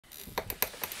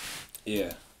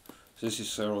Yeah, so this is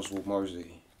Sir Oswald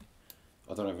Mosley.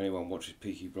 I don't know if anyone watches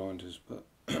Peaky Blinders, but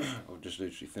I've just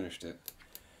literally finished it.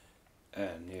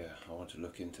 And yeah, I want to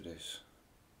look into this.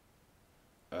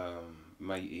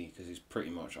 Matey, because he's pretty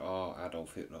much our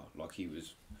Adolf Hitler, like he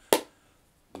was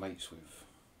mates with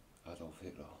Adolf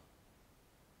Hitler.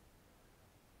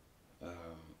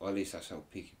 Or at least that's how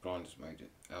Peaky Blinders made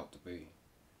it out to be.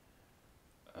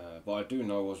 But I do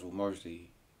know Oswald Mosley's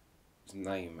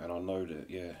name, and I know that,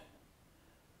 yeah,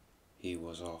 he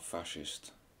was our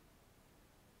fascist,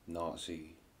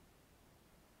 Nazi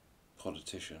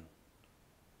politician.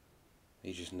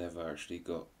 He just never actually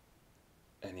got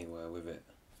anywhere with it.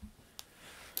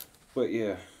 But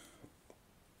yeah,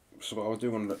 so I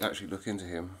do want to actually look into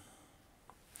him.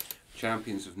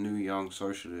 Champions of New Young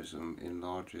Socialism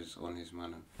enlarges on his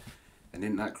manner. And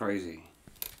isn't that crazy?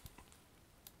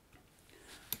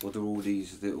 What do all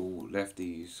these little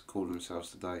lefties call themselves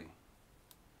today?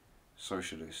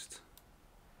 Socialist.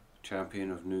 Champion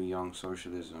of New Young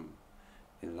Socialism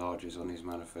enlarges on his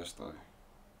manifesto.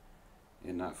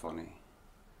 Isn't that funny?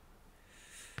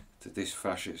 To this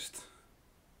fascist,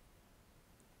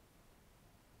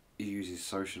 he uses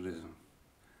socialism.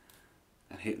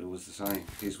 And Hitler was the same.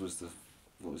 His was the,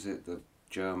 what was it, the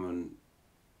German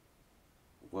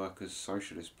Workers'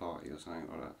 Socialist Party or something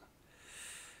like that.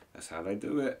 That's how they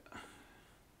do it.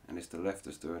 And it's the left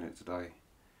that's doing it today.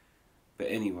 But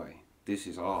anyway, this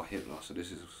is our Hitler, so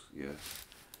this is, yeah.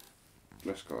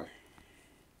 Let's go.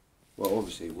 Well,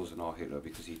 obviously it wasn't our Hitler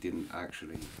because he didn't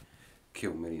actually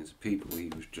kill millions of people. He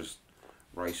was just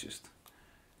racist.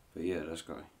 But yeah, let's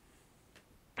go.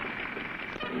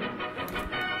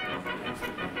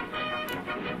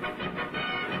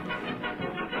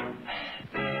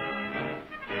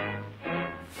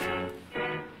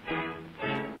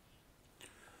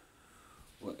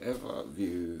 Whatever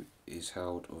view is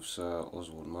held of Sir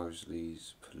Oswald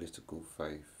Mosley's political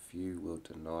faith, few will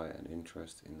deny an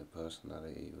interest in the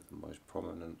personality of the most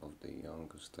prominent of the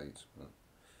younger statesmen.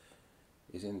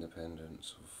 His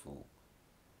independence of thought,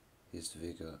 his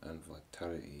vigour and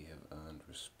vitality have earned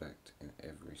respect in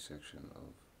every section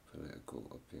of political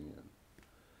opinion.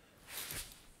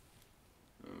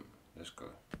 Let's go.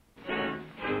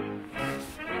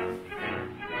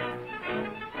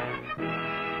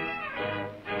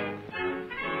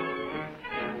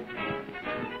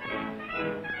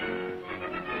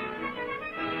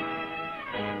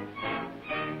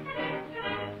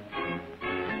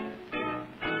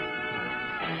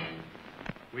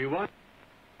 We want.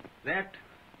 That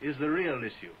is the real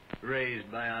issue raised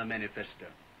by our manifesto.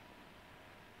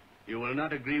 You will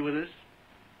not agree with us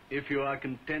if you are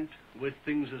content with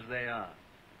things as they are.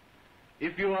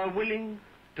 If you are willing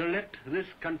to let this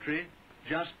country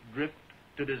just drift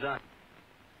to disaster.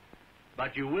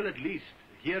 But you will at least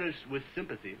hear us with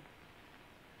sympathy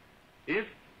if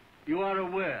you are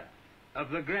aware of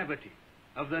the gravity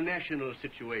of the national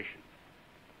situation.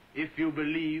 If you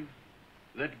believe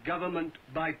that government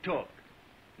by talk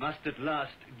must at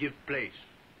last give place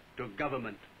to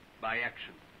government by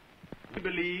action. We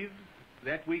believe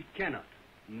that we cannot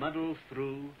muddle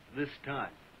through this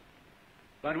time.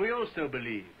 But we also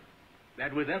believe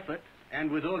that with effort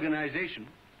and with organization,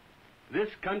 this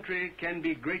country can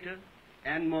be greater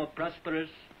and more prosperous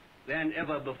than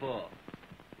ever before.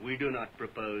 We do not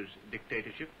propose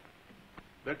dictatorship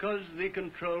because the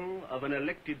control of an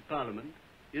elected parliament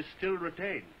is still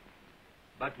retained.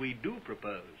 But we do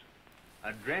propose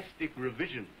a drastic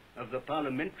revision of the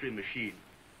parliamentary machine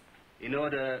in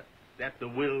order that the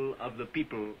will of the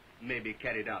people may be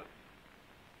carried out.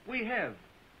 We have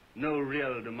no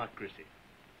real democracy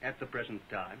at the present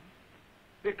time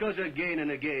because again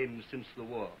and again since the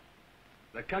war,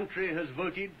 the country has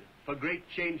voted for great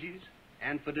changes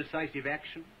and for decisive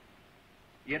action,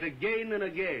 yet again and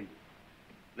again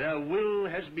their will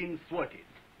has been thwarted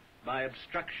by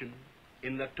obstruction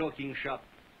in the talking shop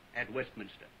at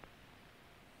Westminster.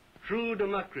 True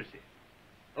democracy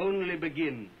only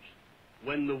begins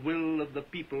when the will of the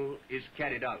people is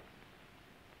carried out.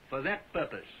 For that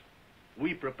purpose,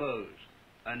 we propose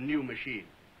a new machine.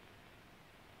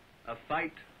 A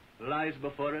fight lies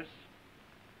before us,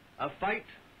 a fight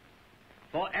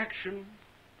for action,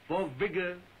 for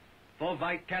vigor, for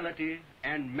vitality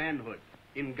and manhood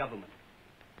in government.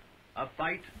 A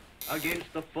fight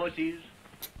against the forces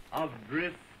of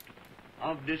drift,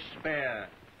 of despair.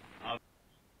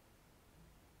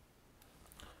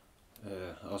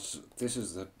 This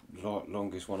is the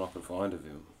longest one I can find of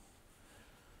him.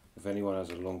 If anyone has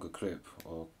a longer clip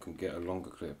or can get a longer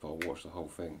clip, I'll watch the whole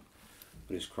thing.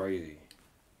 But it's crazy.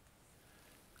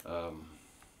 Let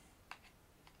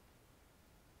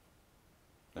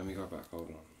me go back, hold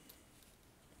on.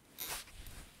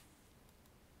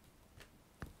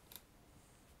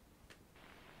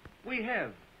 We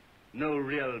have no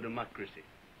real democracy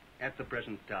at the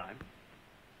present time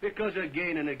because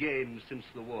again and again since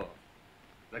the war,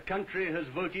 the country has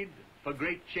voted for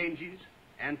great changes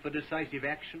and for decisive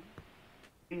action,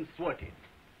 been thwarted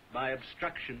by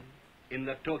obstruction in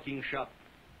the talking shop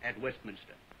at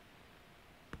Westminster.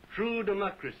 True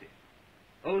democracy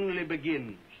only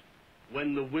begins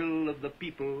when the will of the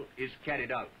people is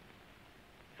carried out.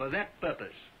 For that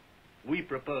purpose, we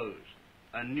propose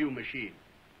a new machine.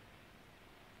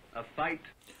 A fight.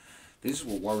 This is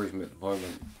what worries me at the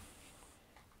moment.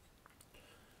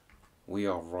 We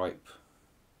are ripe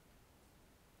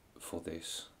for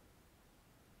this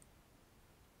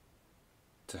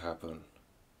to happen.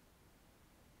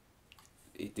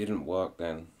 It didn't work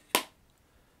then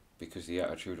because the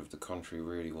attitude of the country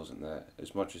really wasn't there.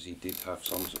 As much as he did have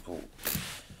some support,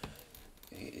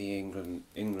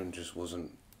 England just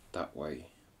wasn't that way.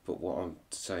 But what I'm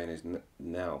saying is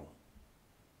now,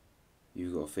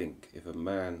 you got to think, if a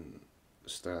man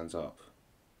stands up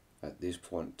at this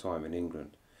point in time in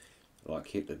England, like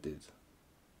Hitler did,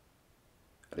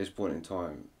 at this point in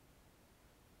time,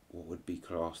 what would be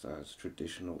classed as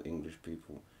traditional English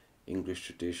people, English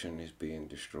tradition is being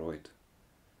destroyed.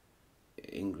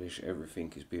 English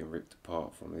everything is being ripped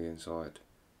apart from the inside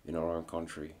in our own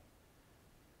country.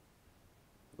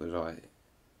 We're like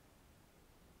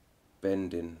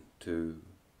bending to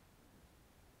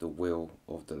the will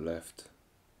of the left,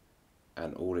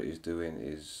 and all it is doing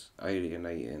is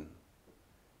alienating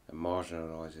and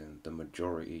marginalising the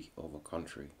majority of a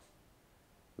country,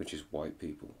 which is white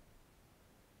people.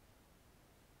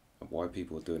 And white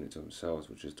people are doing it to themselves,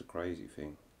 which is the crazy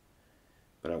thing.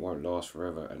 But it won't last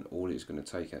forever, and all it's going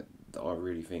to take, I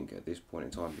really think, at this point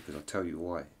in time, because I'll tell you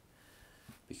why.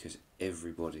 Because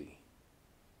everybody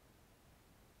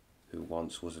who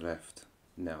once was left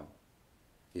now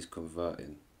is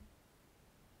converting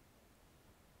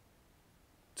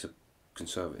to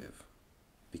conservative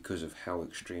because of how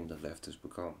extreme the left has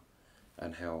become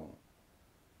and how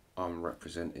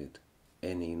unrepresented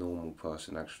any normal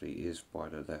person actually is by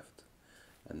the left.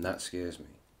 And that scares me.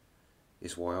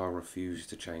 It's why I refuse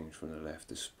to change from the left,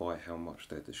 despite how much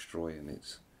they're destroying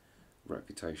its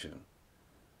reputation.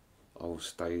 I will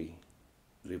stay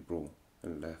liberal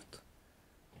and left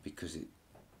because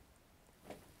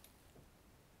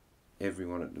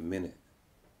everyone at the minute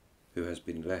who has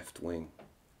been left wing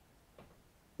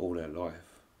all their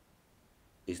life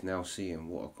is now seeing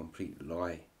what a complete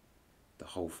lie the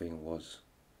whole thing was.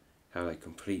 How they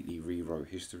completely rewrote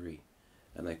history,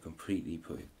 and they completely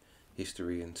put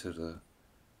history into the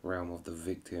realm of the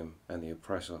victim and the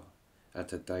oppressor. And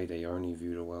today they only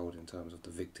view the world in terms of the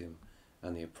victim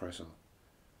and the oppressor.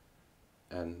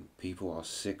 And people are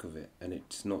sick of it, and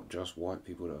it's not just white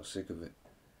people that are sick of it.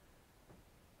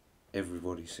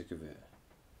 Everybody's sick of it.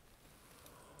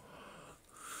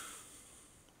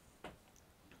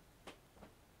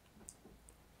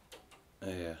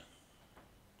 Yeah.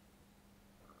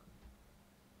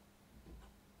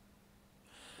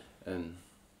 And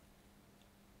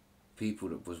people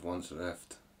that was once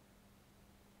left,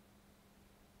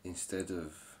 instead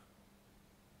of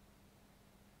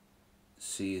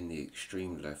seeing the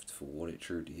extreme left for what it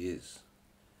truly is,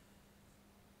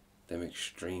 them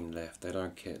extreme left, they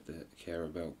don't care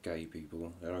about gay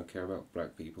people, they don't care about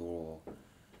black people or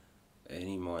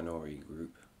any minority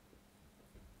group.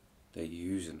 They're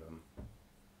using them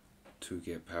to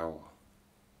get power.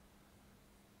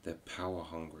 They're power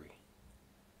hungry.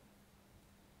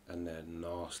 And they're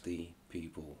nasty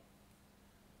people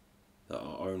that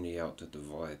are only out to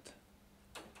divide.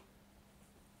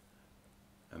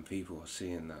 And people are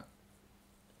seeing that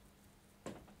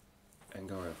and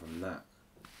going from that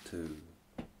to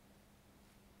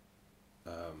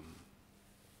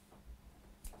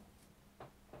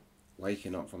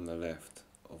waking up from the left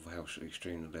of how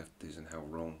extreme the left is and how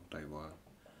wrong they were,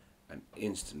 and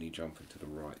instantly jumping to the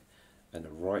right. And the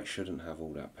right shouldn't have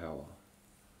all that power.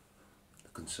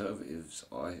 Conservatives,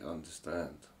 I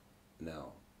understand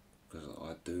now, because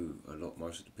I do a lot.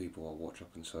 Most of the people I watch are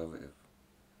conservative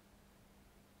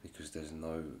because there's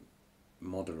no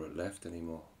moderate left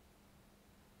anymore.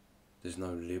 There's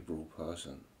no liberal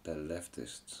person. They're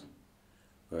leftists.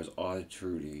 Whereas I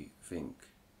truly think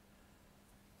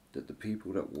that the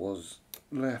people that was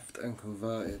left and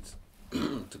converted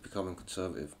to becoming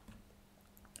conservative,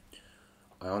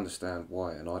 I understand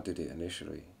why, and I did it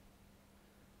initially.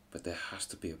 But there has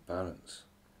to be a balance.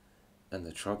 And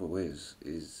the trouble is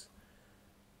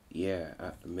yeah,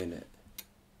 at the minute,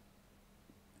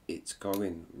 it's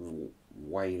going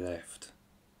way left.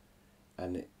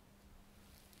 And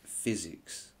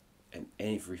physics and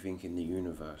everything in the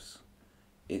universe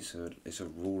it's a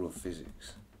rule of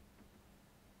physics.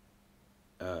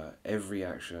 Every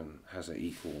action has an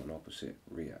equal and opposite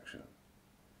reaction,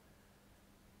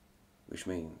 which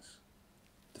means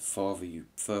the further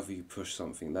you push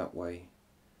something that way,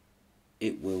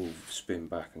 it will spin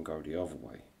back and go the other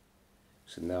way.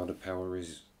 So now the power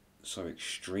is so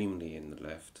extremely in the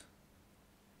left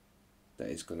that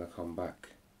it's going to come back,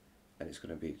 and it's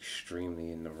going to be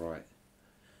extremely in the right.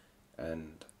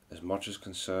 And as much as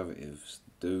conservatives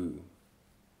do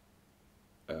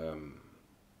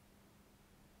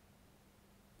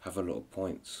have a lot of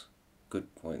points,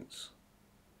 good points,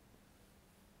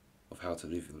 of how to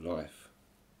live your life,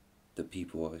 that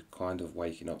people are kind of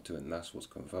waking up to, and that's what's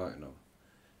converting them.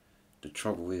 The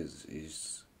trouble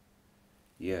is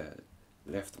yeah,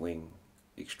 left-wing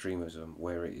extremism,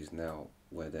 where it is now,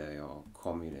 where they are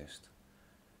communist,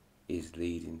 is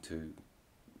leading to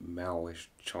Maoist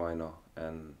China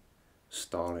and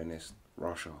Stalinist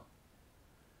Russia,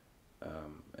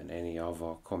 and any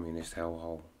other communist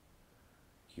hellhole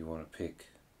you want to pick.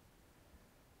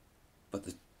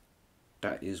 But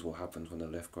that is what happens when the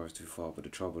left goes too far. But the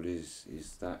trouble is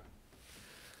that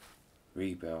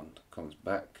rebound comes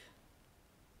back,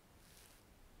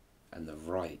 and the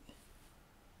right,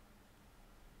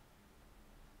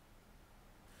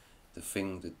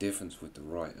 the difference with the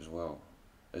right as well,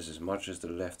 is as much as the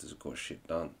left has got shit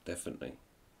done, definitely,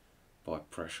 by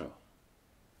pressure,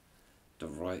 the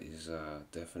right is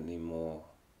definitely more,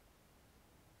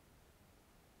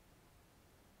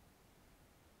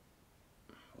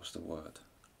 what's the word?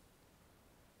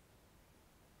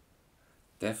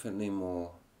 Definitely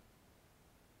more,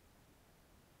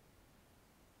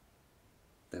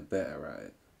 they're better at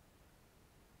it.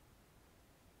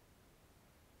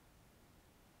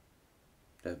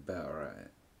 They're better at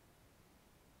it.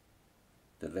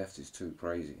 The left is too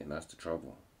crazy, and that's the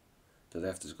trouble. The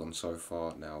left has gone so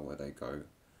far now where they go,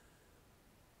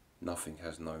 nothing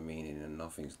has no meaning and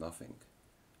nothing's nothing.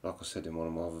 Like I said in one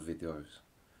of my other videos,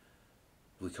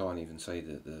 we can't even say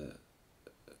that the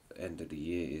end of the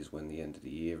year is when the end of the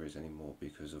year is anymore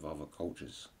because of other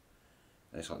cultures.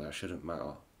 And it's like, that shouldn't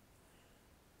matter.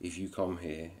 If you come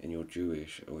here and you're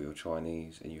Jewish or you're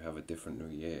Chinese and you have a different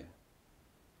New Year,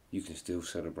 you can still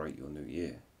celebrate your New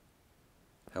Year.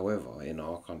 However, in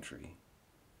our country,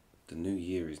 the New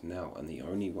Year is now, and the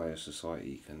only way a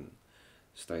society can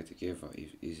stay together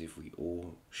is if we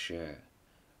all share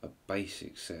a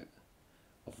basic set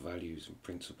of values and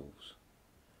principles.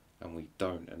 And we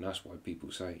don't, and that's why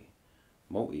people say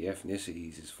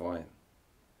multi-ethnicities is fine.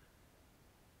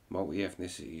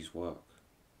 Multi-ethnicities work.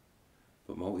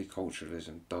 But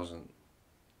multiculturalism doesn't.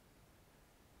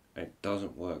 And it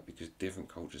doesn't work because different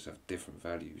cultures have different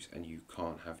values, and you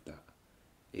can't have that.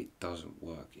 It doesn't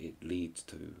work. It leads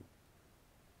to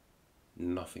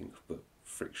nothing but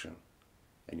friction,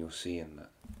 and you're seeing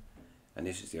that. And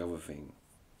this is the other thing.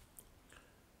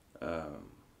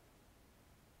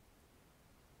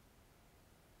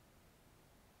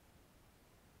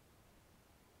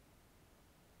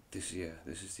 This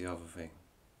is the other thing.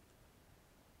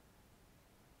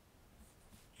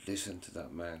 Listen to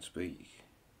that man speak.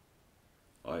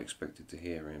 I expected to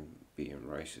hear him being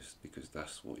racist because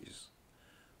that's what is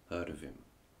heard of him.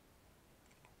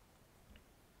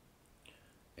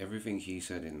 Everything he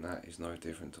said in that is no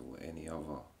different to what any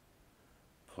other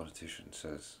politician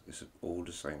says. It's all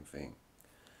the same thing.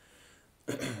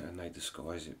 And they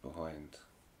disguise it behind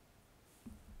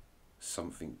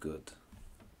something good.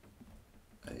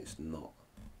 And it's not.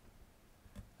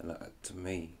 And that, to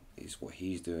me, is what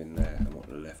he's doing there and what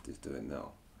the left is doing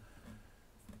now.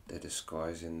 They're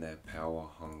disguising their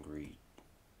power-hungry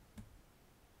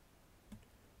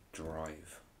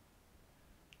drive.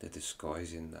 They're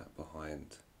disguising that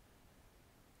behind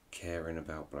caring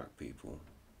about black people,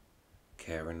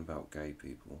 caring about gay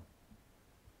people,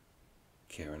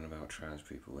 caring about trans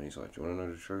people. And he's like, do you want to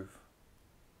know the truth?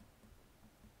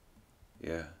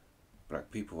 Yeah,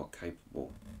 black people are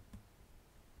capable.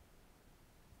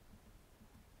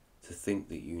 To think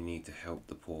that you need to help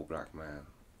the poor black man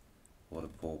or the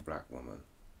poor black woman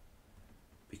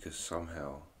because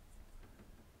somehow,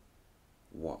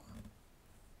 what?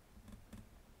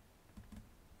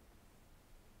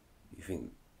 You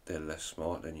think they're less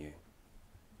smart than you,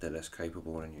 they're less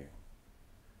capable than you.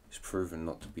 It's proven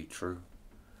not to be true.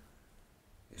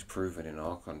 It's proven in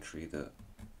our country that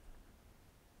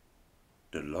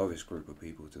the lowest group of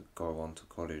people to go on to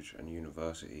college and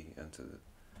university and to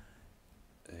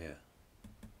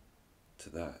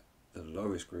that, the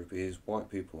lowest group is white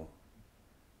people.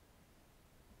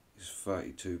 It's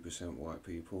 32% white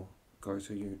people go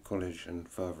to college and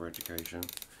further education,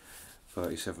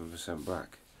 37%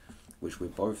 black. which we're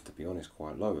both, to be honest,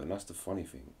 quite low. And that's the funny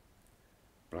thing.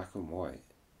 Black and white,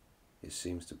 it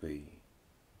seems to be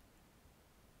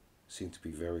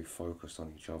very focused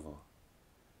on each other.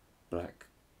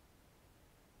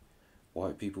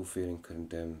 White people feeling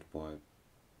condemned by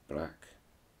black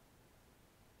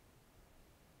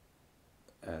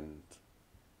and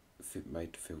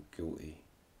made to feel guilty,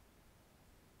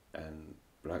 and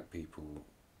black people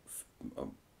are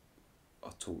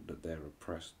taught that they're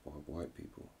oppressed by white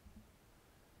people,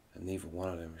 and neither one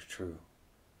of them is true,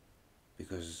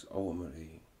 because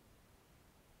ultimately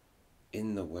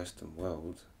in the Western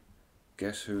world,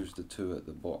 guess who's the two at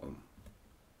the bottom?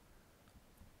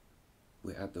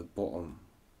 We're at the bottom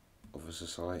of a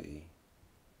society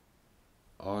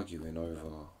arguing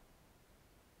over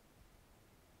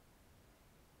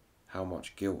how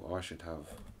much guilt I should have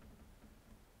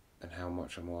and how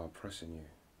much am I oppressing you.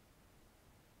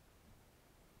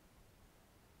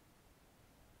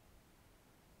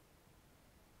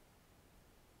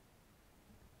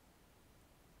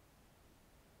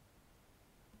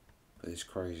 But it's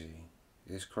crazy.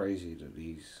 It's crazy that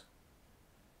these...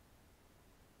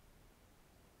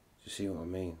 Do you see what I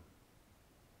mean?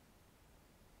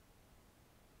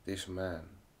 This man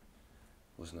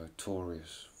was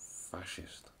notorious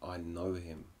fascist. I know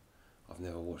him. I've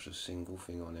never watched a single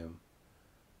thing on him.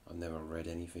 I've never read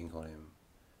anything on him.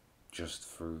 Just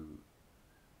through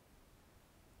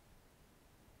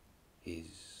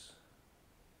his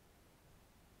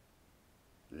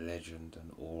legend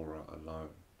and aura alone.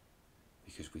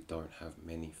 Because we don't have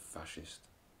many fascist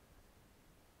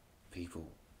people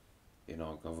in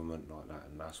our government like that,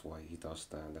 and that's why he does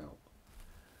stand out.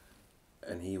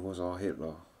 And he was our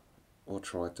Hitler, or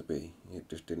tried to be. It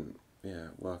just didn't,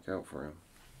 work out for him.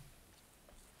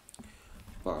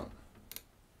 But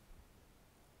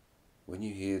when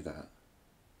you hear that,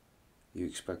 you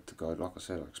expect to go, like I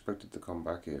said, I expected to come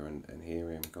back here and hear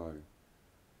him go,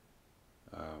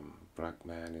 black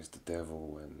man is the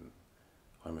devil and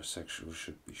homosexuals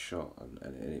should be shot,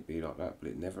 and it be like that, but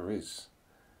it never is.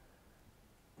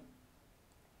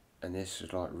 And this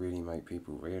should like really make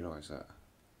people realise that.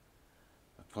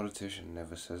 A politician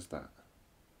never says that.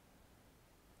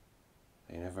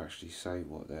 They never actually say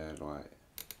what their like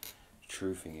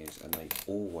true thing is, and they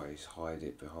always hide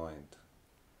it behind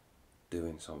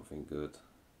doing something good.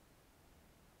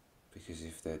 Because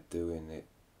if they're doing it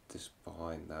just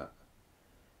behind that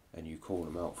and you call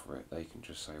them out for it, they can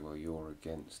just say, well, you're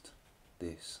against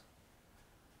this.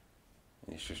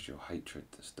 And it's just your hatred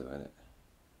that's doing it.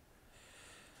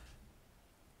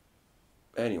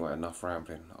 Anyway, enough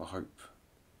rambling. I hope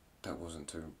that wasn't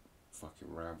too fucking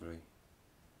rambly.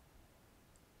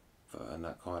 And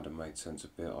that kind of made sense a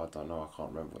bit. I don't know, I can't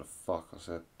remember what the fuck I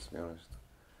said, to be honest.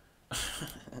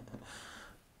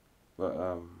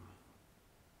 But,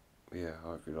 yeah, I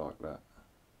hope you like that.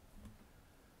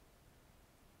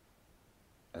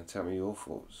 And tell me your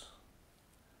thoughts.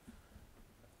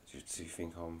 Do you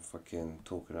think I'm fucking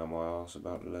talking out my arse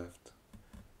about the left?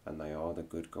 And they are the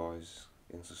good guys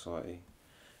in society?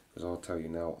 Because I'll tell you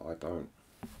now, I don't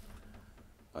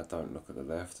look at the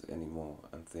left anymore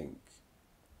and think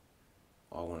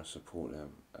I want to support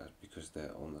them because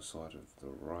they're on the side of the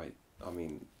right. I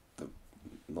mean,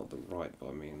 not the right, but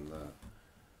I mean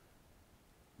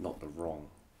not the wrong,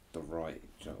 the right.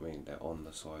 Do you know what I mean? They're on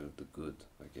the side of the good,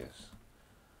 I guess.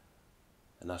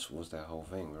 And that was their whole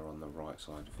thing. We're on the right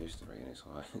side of history, and it's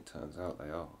like, it turns out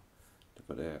they are.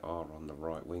 But they are on the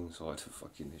right wing side of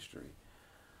fucking history.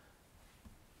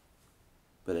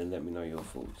 But then let me know your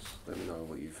thoughts. Let me know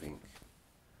what you think.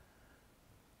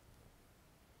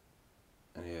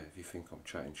 And yeah, if you think I'm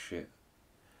chatting shit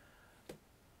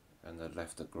and the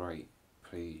left are great,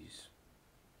 please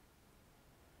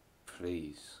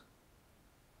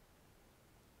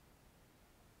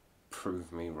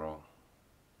prove me wrong.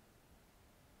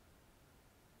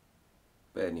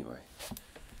 But anyway,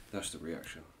 that's the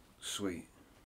reaction. Sweet.